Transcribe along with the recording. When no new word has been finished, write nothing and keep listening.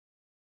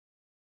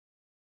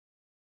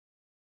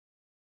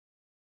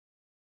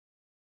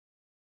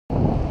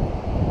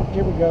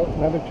Here we go,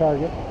 another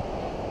target.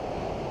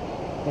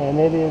 And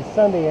it is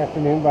Sunday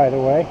afternoon, by the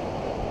way.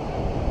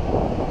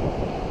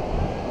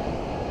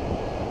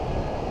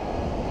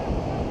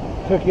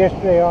 Took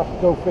yesterday off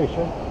to go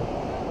fishing.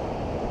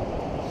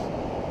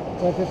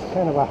 But this is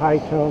kind of a high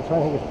tone, so I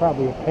think it's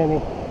probably a penny.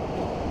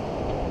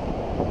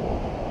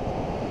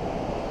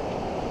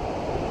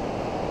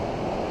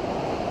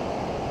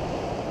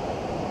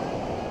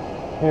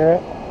 Hear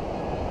it?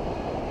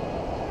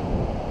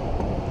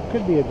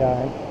 Could be a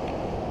dime.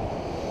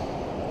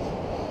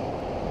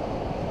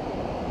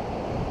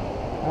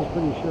 I'm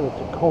pretty sure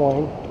it's a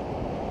coin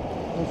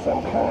of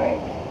some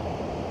kind.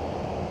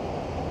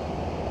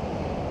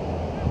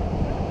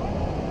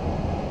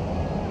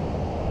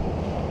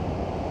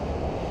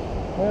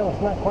 Well,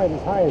 it's not quite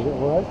as high as it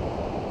was.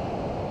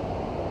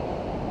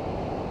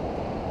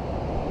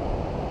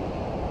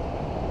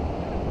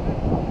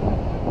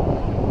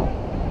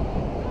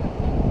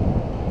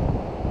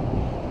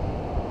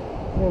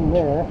 In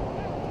there.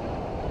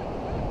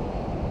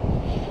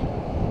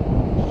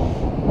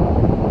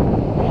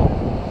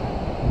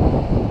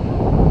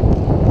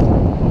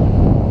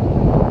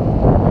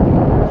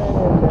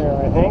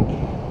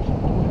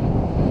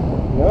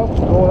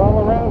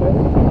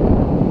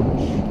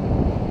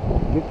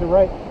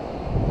 Right,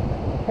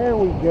 here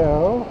we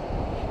go.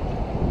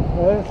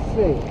 Let's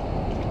see.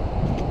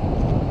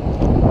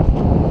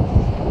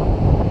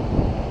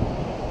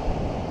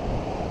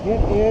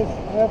 It is,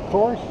 of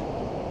course,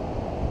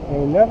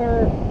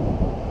 another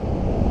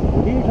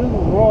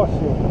little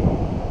Rossi,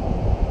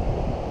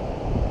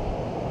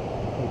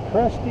 a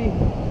crusty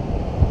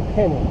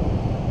penny.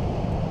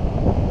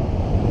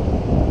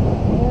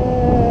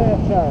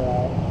 That's all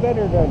right.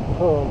 Better than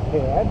pearl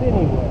tab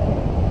anyway.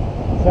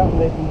 Something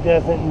that he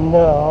doesn't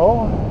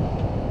know.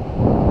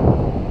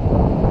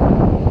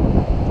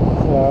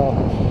 So,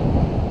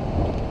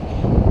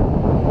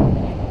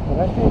 but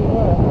I tell you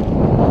what,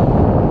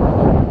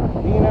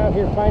 being out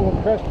here finding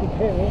crusty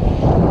pennies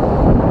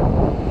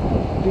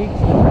beats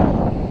the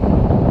house.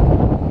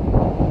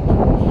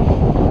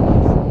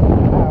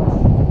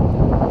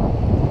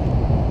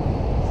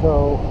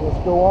 So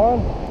let's go on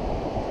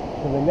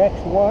to the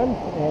next one,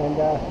 and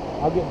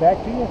I'll get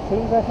back to you as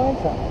soon as I find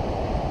something.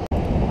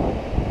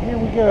 Here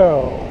we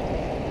go.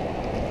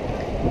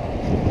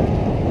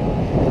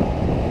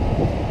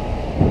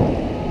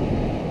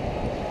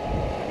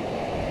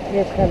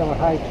 It's kind of a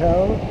high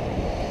tone.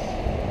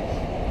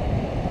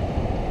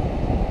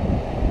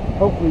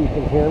 Hopefully you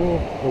can hear me.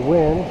 The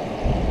wind.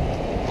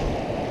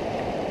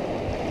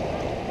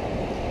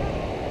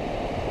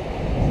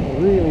 It's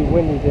really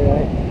windy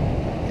today.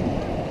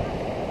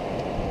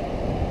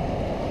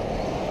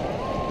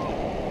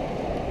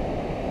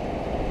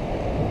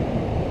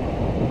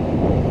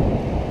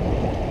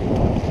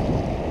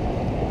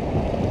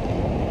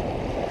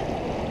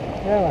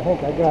 Well, I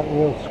think I got a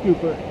little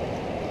scooper.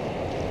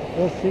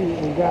 Let's see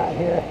what we got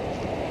here.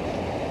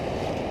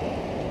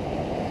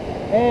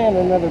 And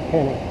another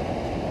penny.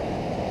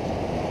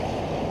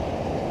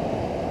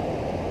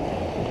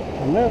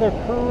 Another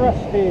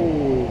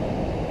crusty.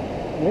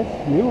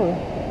 It's newer.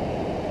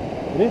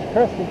 It is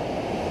crusty.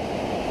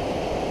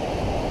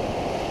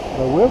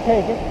 But we'll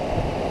take it.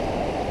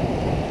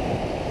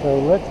 So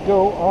let's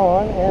go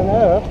on and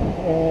up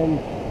and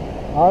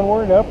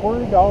onward,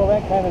 upward, all of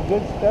that kind of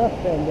good stuff,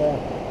 and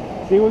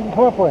see what we can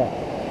come up with.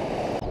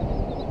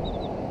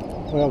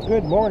 Well,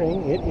 good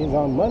morning. It is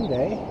on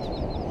Monday,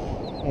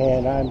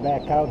 and I'm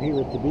back out here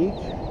at the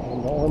beach,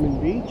 in the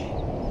Ormond Beach.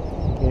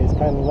 It is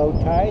kind of low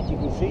tide. You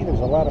can see there's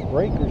a lot of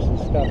breakers and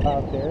stuff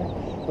out there,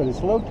 but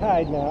it's low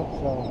tide now,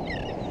 so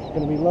it's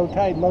going to be low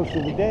tide most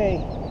of the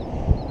day.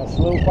 A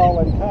slow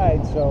falling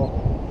tide, so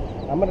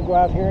I'm going to go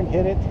out here and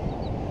hit it,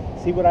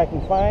 see what I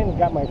can find. I've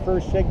got my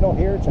first signal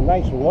here. It's a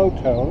nice low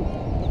tone.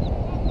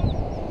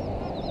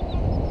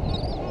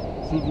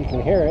 See if you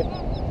can hear it.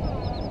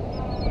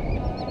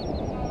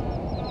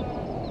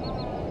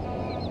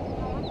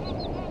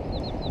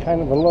 Kind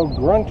of a low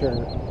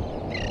grunter.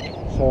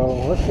 So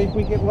let's see if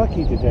we get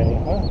lucky today,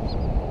 huh?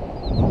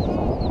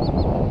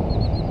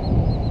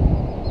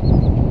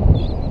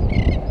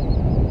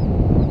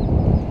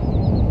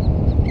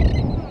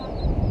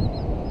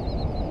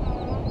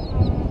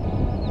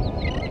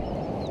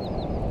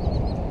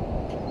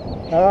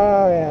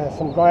 Oh yeah,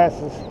 some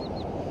glasses.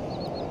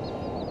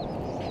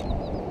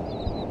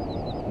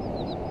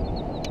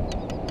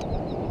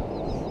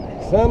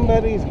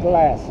 Somebody's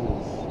glasses.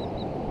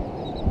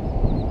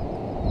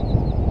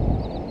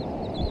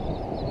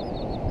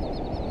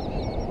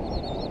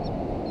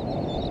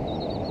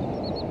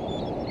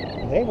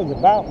 They was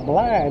about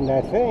blind,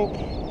 I think.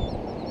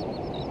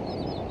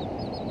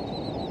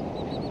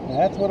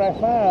 That's what I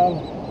found.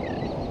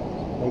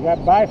 They got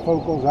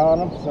bifocals on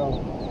them, so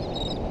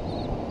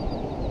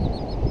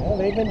well,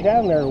 they've been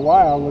down there a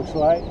while, looks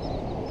like.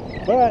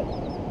 But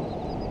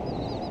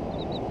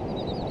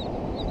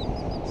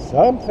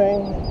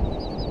something.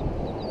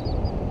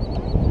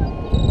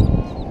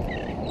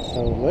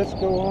 So let's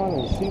go on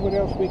and see what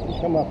else we can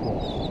come up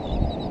with.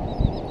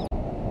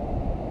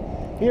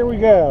 Here we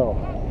go.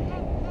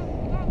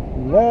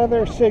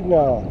 Another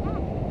signal.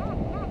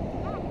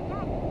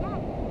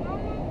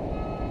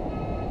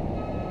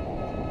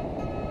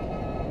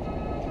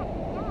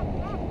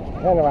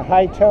 Kind of a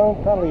high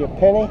tone, probably a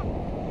penny.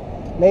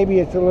 Maybe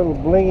it's a little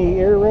blingy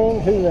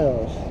earring, who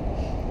knows?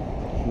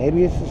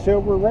 Maybe it's a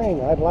silver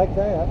ring, I'd like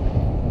that.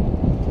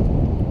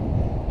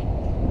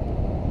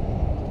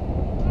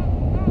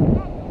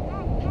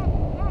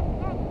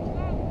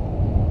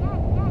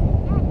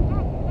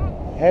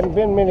 Hadn't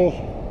been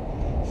many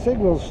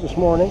signals this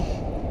morning.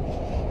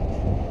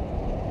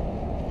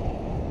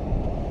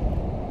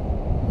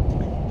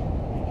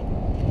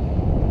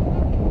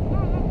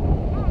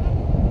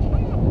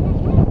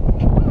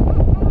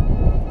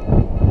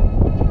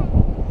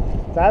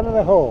 It's out of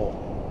the hole.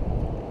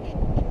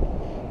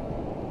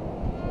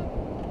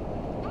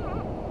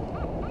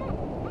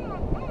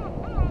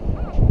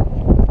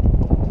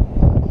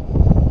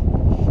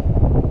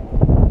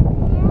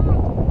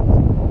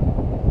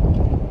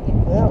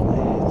 Well,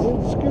 it's in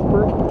the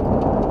scooper.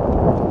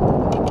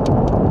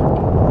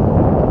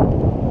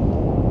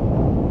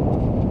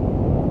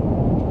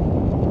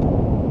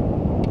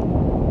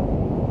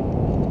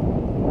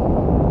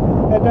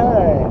 A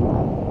dime.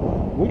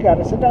 We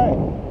got us a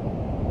dime.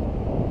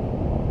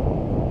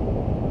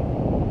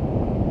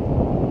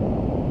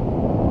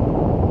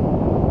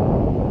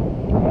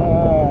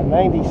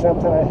 90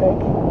 something, I think,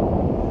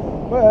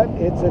 but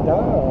it's a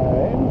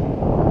dime,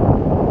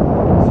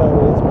 so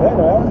it's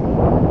better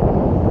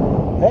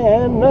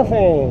than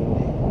nothing,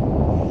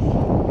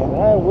 and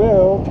I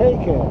will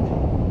take it.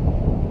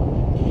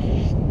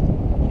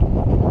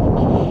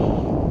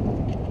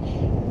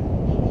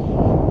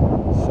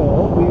 So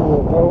we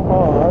will go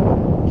on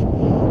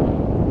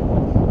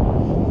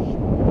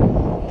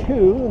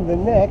to the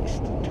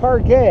next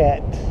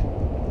target,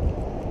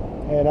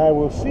 and I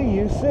will see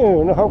you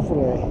soon,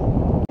 hopefully.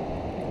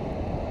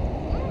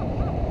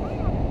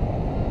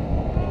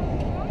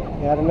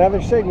 Got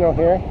another signal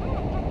here.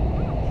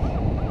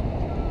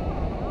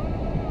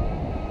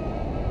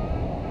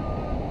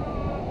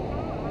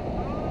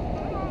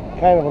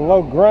 Kind of a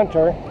low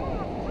grunter.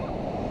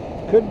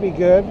 Could be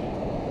good.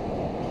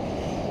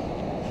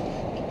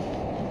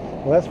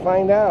 Let's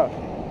find out.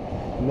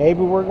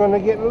 Maybe we're going to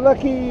get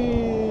lucky.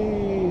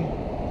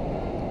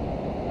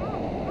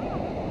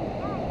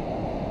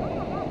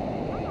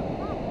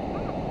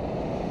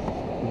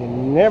 You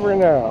never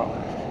know.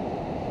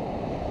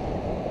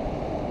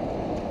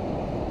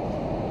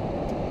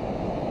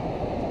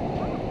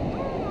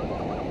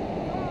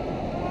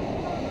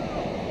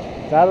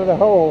 It's out of the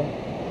hole.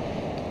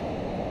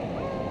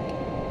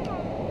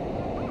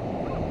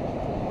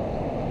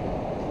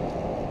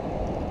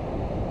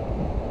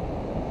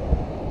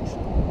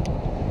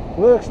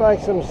 Looks like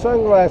some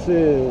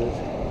sunglasses.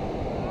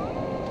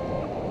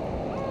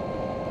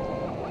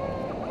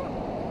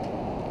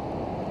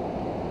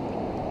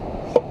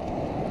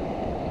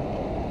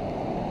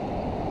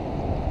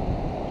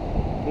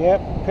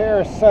 Yep,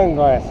 pair of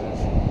sunglasses.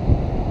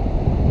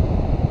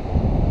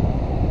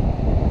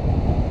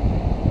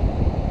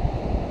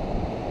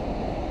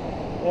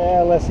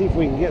 Yeah, let's see if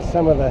we can get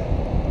some of the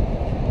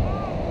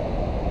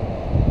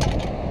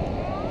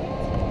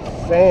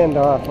sand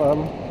off of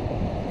them.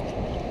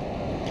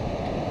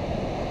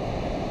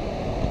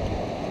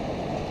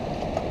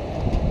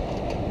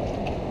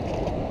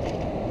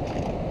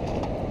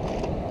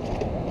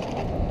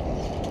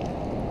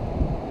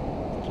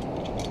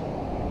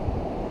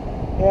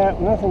 Yeah,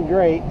 nothing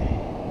great.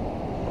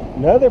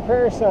 Another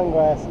pair of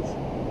sunglasses.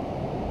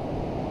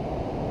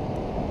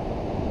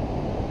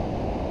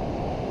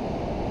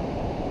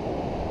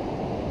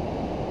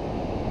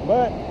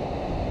 But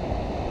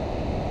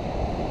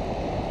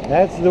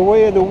that's the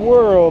way of the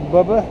world,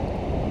 Bubba.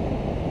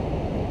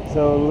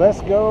 So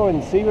let's go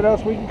and see what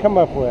else we can come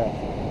up with.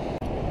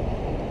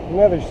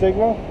 Another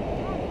signal.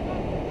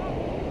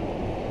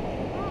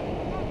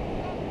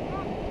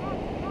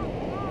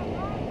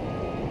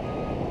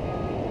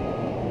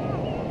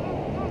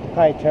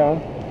 High tone.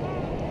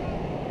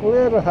 A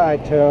little high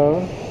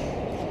tone.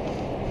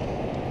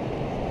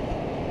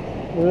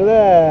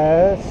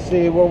 Let's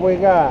see what we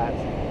got.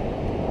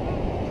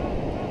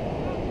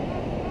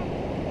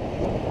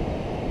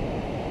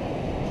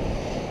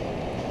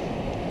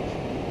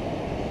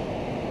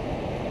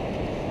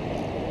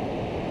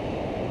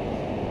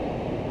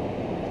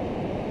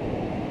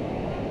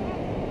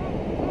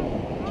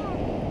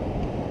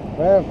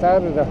 Well, it's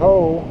out of the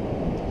hole.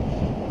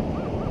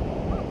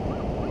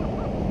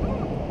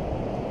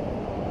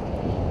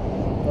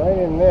 Right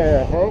in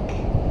there, I think.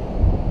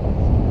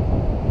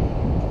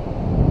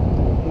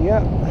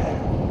 Yep.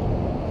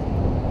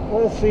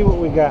 Let's see what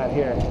we got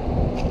here.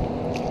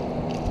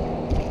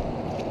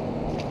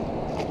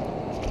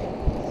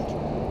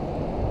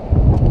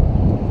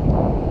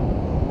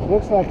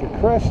 Looks like a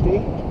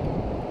crusty.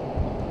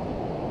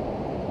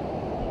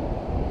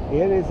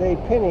 It is a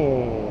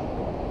penny.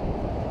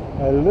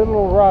 A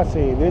little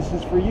Rossi. This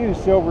is for you,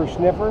 Silver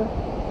Sniffer.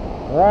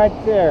 Right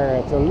there.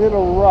 It's a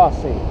little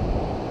Rossi.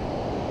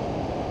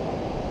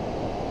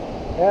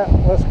 Yeah,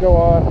 let's go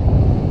on.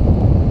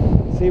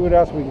 See what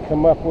else we can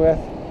come up with.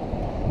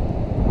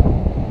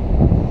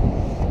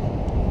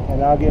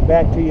 and I'll get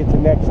back to you at the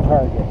next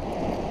target.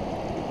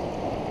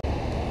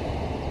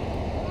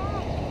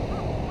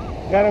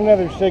 Got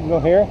another signal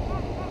here.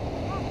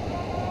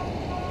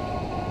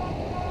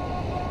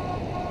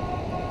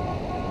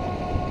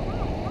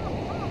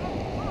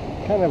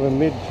 Kind of a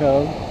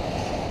mid-tone.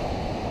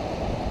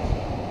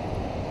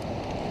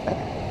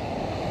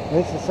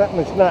 This is something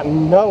that's not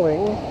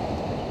nulling.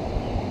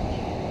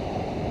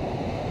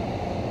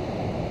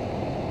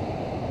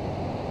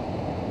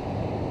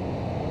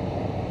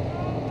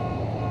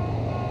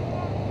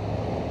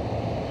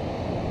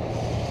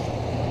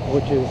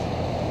 Which is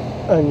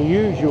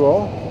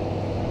unusual.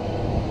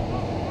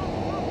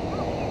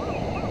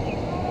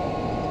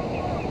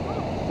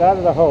 It's out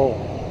of the hole.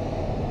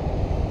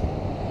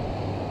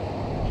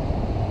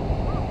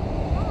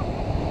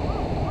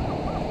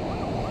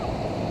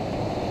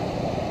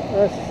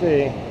 Let's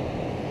see.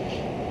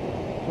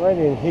 It's right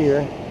in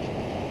here.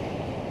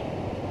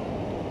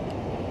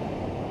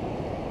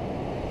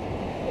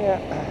 Yeah.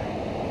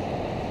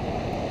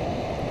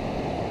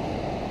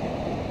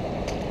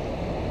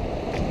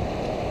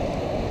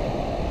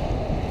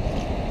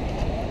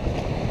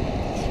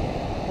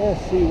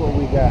 Let's see what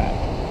we got.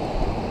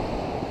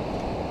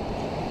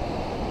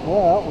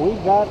 Well, we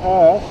got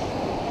us.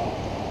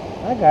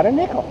 I got a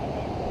nickel.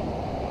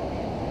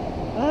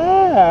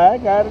 I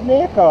got a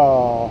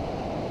nickel.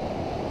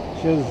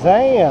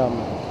 Shazam.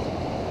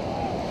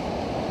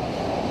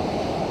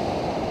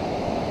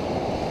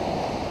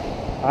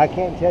 I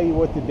can't tell you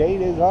what the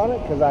date is on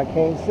it because I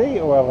can't see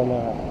it well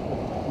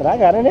enough. But I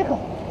got a nickel.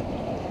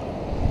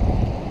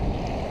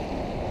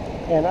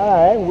 And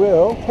I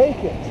will take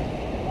it.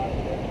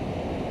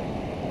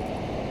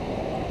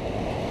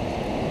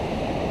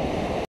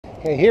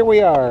 Okay, here we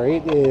are.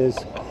 It is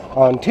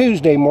on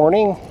Tuesday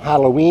morning,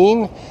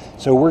 Halloween.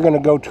 So we're going to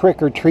go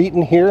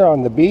trick-or-treating here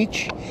on the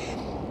beach,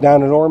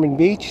 down at Ormond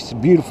Beach. It's a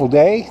beautiful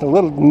day. A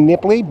little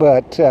nipply,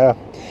 but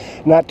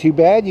not too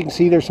bad. You can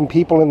see there's some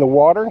people in the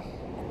water.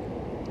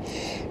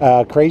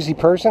 Crazy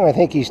person. I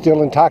think he's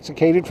still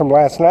intoxicated from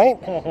last night.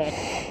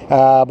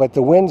 But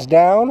the wind's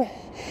down.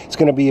 It's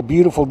going to be a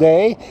beautiful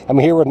day. I'm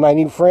here with my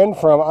new friend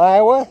from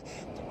Iowa,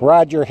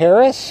 Roger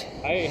Harris.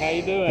 Hey, how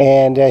you doing?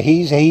 And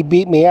he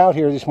beat me out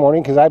here this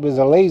morning because I was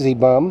a lazy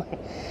bum.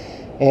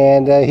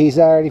 And he's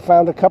already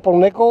found a couple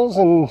nickels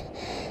and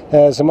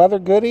some other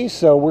goodies.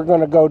 So we're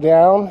going to go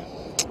down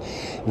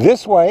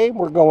this way.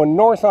 We're going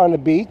north on the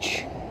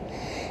beach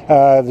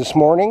this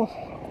morning.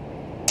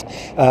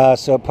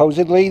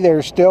 Supposedly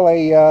there's still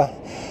a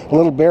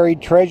little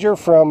buried treasure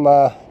from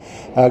a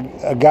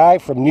guy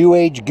from New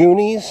Age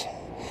Goonies.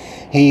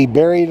 He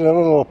buried a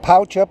little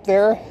pouch up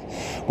there.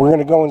 We're going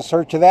to go in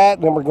search of that,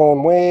 and then we're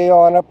going way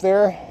on up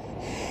there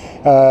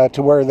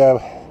to where the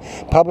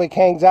public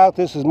hangs out.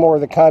 This is more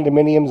of the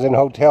condominiums and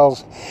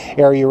hotels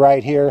area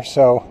right here.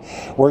 So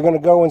we're going to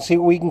go and see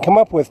what we can come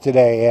up with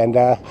today, and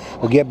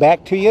we'll get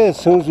back to you as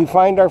soon as we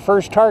find our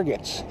first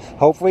targets.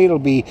 Hopefully it'll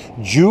be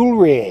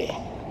jewelry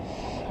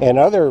and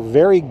other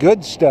very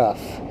good stuff.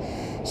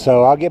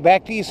 So I'll get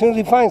back to you as soon as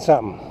we find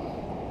something.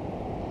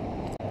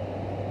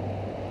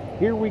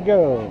 Here we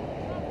go.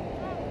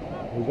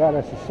 We got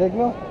us a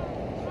signal.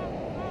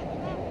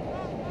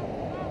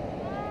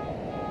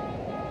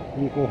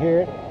 You can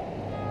hear it.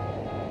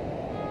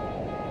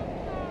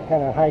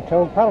 Kind of high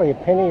tone, probably a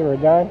penny or a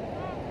dime.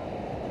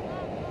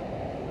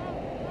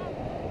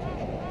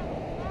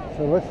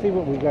 So let's see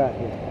what we got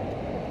here.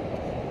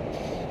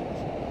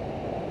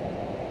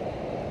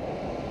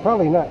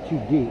 Probably not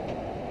too deep.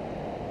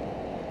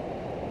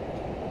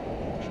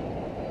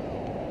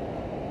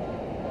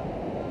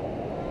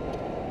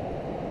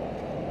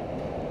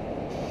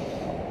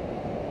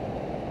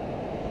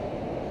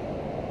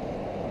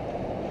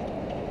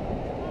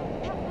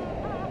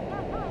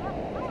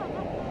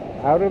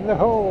 Out of the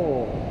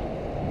hole.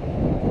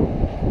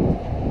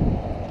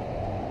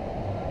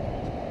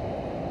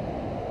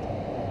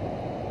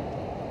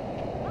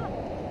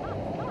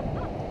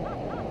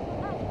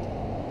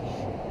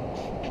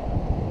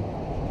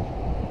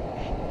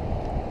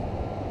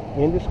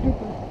 In the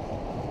scooper.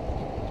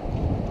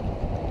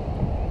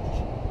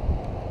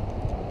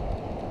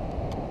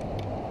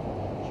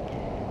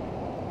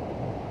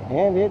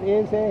 And it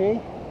is a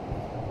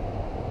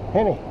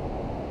penny.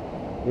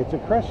 It's a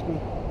crusty.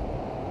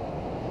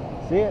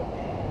 See it?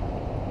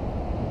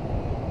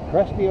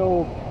 Crusty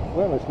old,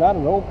 well, it's not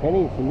an old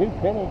penny, it's a new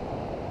penny.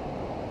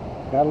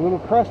 Got a little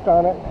crust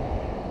on it.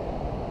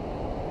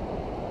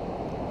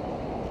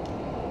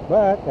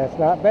 But that's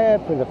not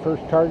bad for the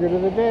first target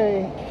of the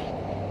day.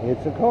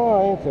 It's a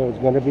coin, so it's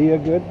going to be a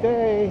good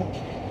day.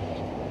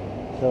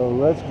 So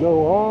let's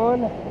go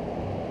on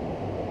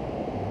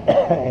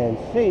and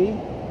see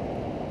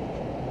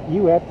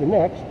you at the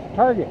next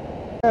target.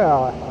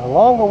 Now, a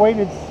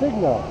long-awaited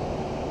signal.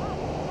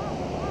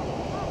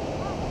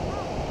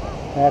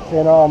 That's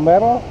in all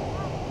metal.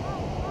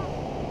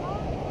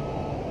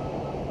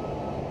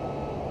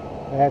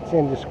 That's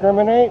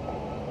indiscriminate.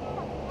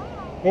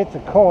 It's a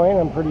coin,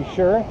 I'm pretty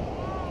sure.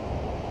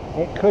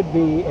 It could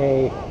be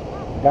a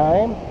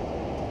dime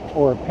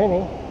or a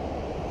penny.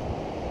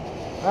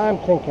 I'm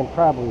thinking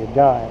probably a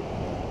dime.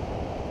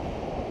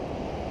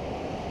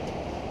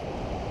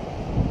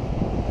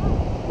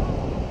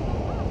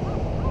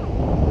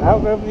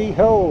 Out of the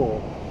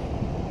hole.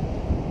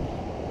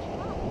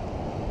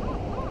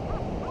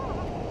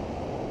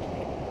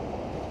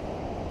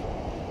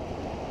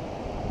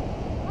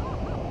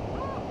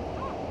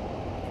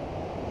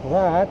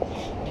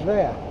 That's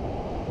there.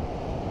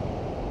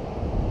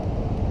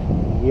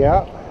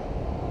 Yep.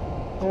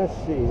 Let's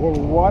see, is any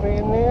water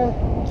in there?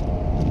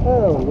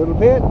 Oh, a little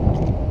bit.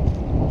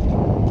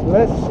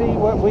 Let's see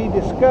what we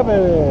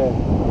discovered.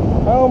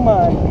 Oh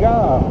my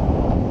God.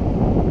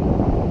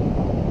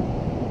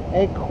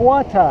 A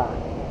quarter.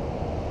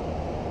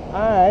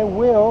 I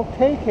will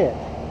take it.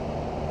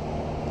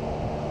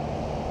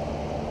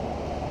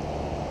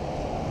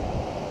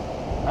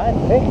 I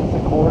think it's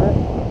a quarter.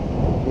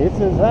 It's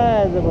the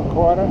size of a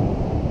quarter.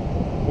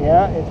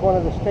 Yeah, it's one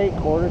of the state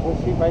quarters.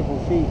 Let's see if I can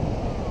see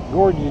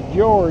Gorgeous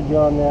George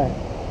on there.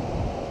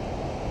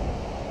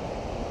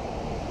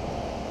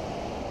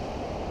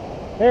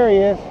 There he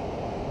is.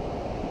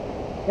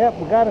 Yep,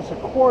 we got us a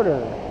quarter.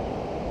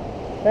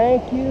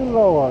 Thank you,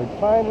 Lord.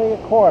 Finally a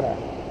quarter.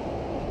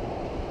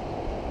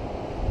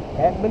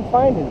 Hadn't been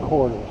finding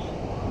quarters.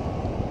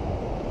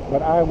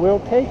 But I will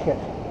take it.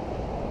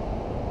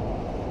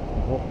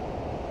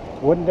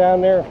 Wasn't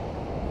down there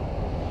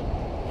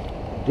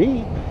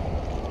deep,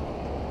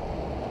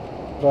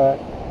 but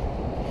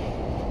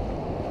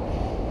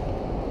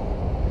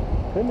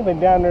couldn't have been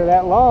down there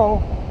that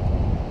long.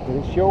 But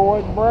it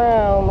sure was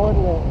brown,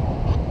 wasn't it?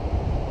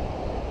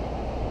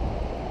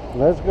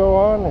 Let's go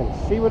on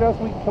and see what else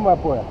we can come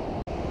up with.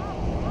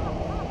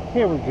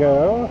 Here we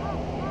go.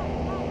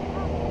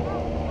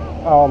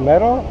 All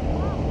metal.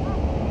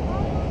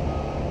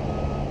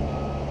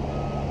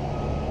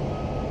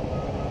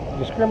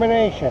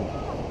 Discrimination.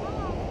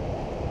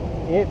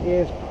 It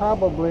is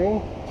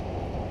probably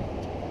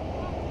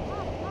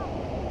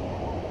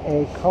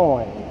a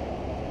coin.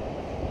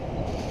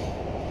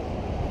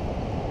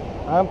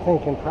 I'm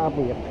thinking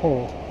probably a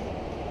penny.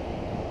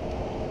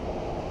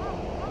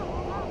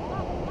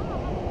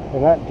 They're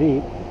not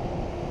deep.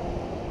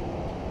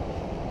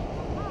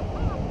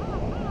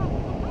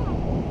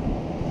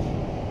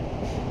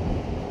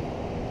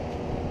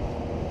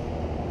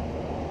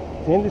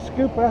 It's in the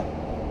scooper.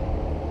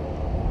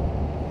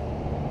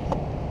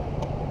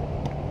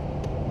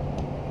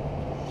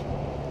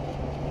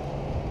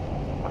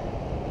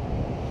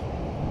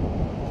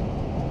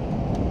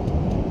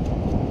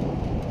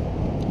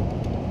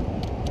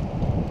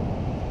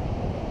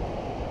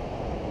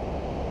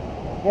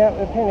 Yeah,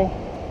 a penny.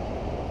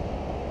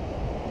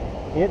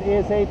 It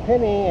is a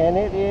penny, and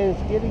it is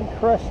getting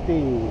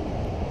crusty.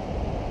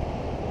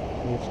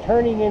 It's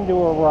turning into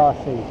a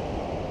Rossi.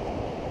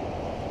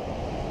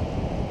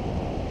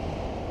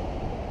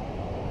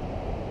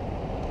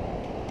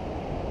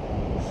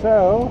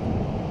 So,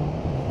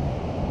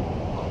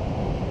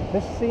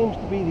 this seems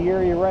to be the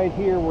area right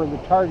here where the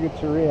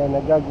targets are in.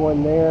 I dug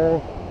one there,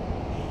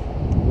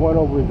 one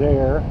over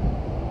there.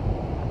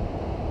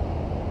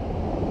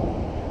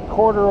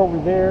 Quarter over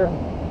there,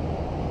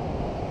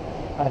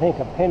 I think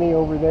a penny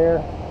over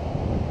there,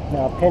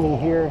 now a penny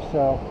here,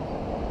 so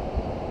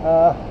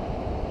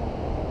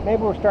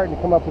maybe we're starting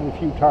to come up with a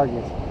few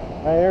targets.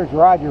 There's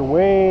Roger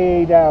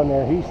way down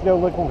there. He's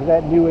still looking for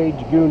that New Age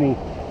Goonie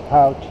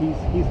pouch.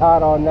 He's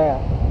hot on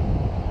that.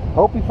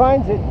 Hope he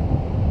finds it.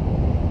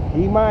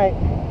 He might.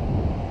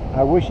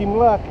 I wish him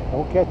luck.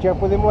 I'll catch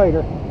up with him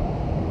later.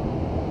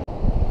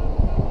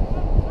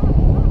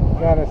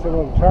 Got us a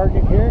little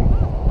target here.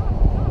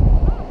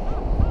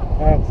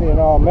 That's in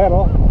all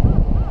metal.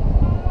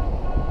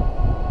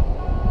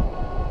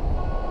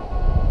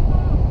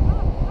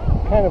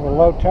 Kind of a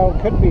low tone.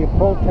 Could be a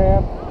pull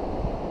tab.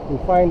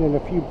 We're finding a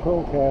few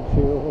pull tabs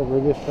here over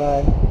this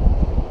side.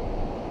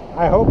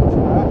 I hope it's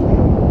not.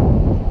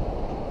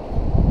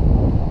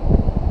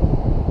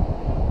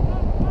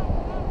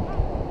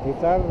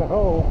 It's out of the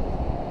hole.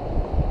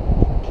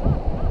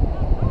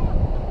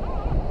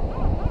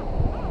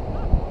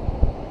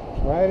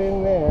 Right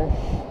in there.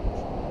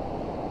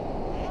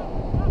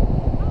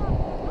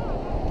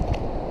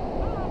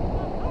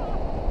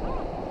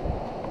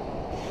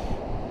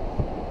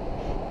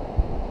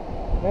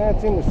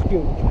 That's in the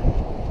scoop.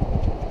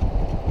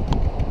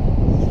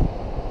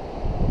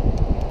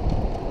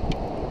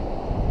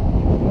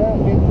 Now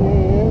it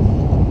is,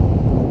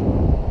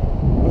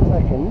 looks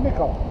like a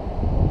nickel.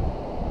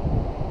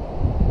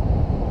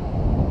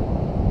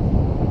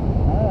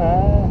 I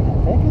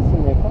think it's a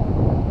nickel.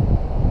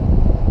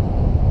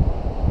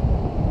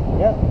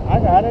 Yep, I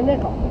got a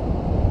nickel.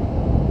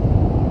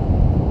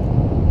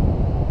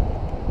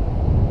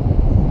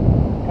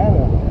 Kind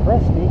of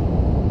crusty.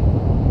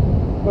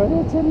 But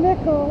it's a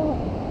nickel,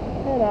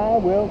 and I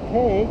will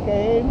take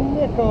a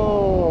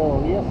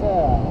nickel. Yes,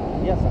 sir.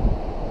 Yes, sir.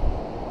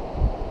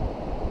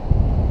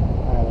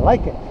 I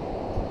like it.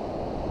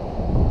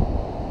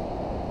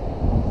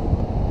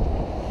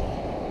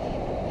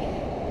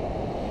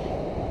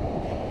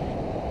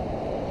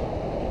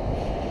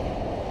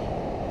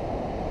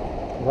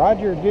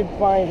 Roger did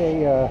find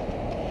a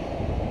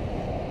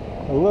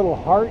little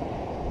heart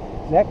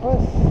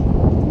necklace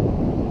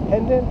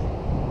pendant.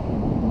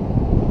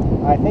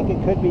 I think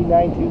it could be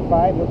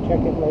 925. He'll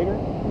check it later.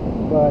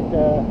 But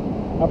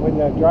up in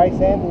the dry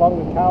sand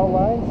along the towel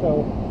line,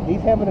 so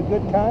he's having a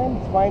good time.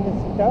 He's finding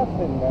stuff,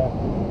 and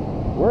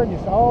we're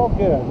just all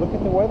good. Look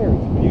at the weather;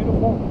 it's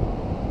beautiful.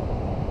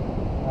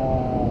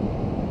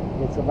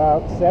 It's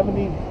about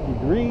 70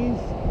 degrees,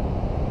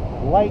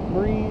 light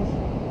breeze.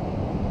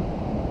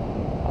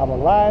 I'm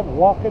alive,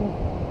 walking,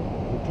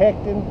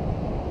 detecting,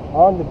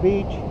 on the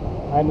beach.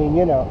 I mean,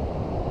 you know,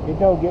 it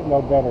don't get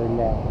no better than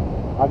that.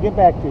 I'll get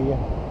back to you.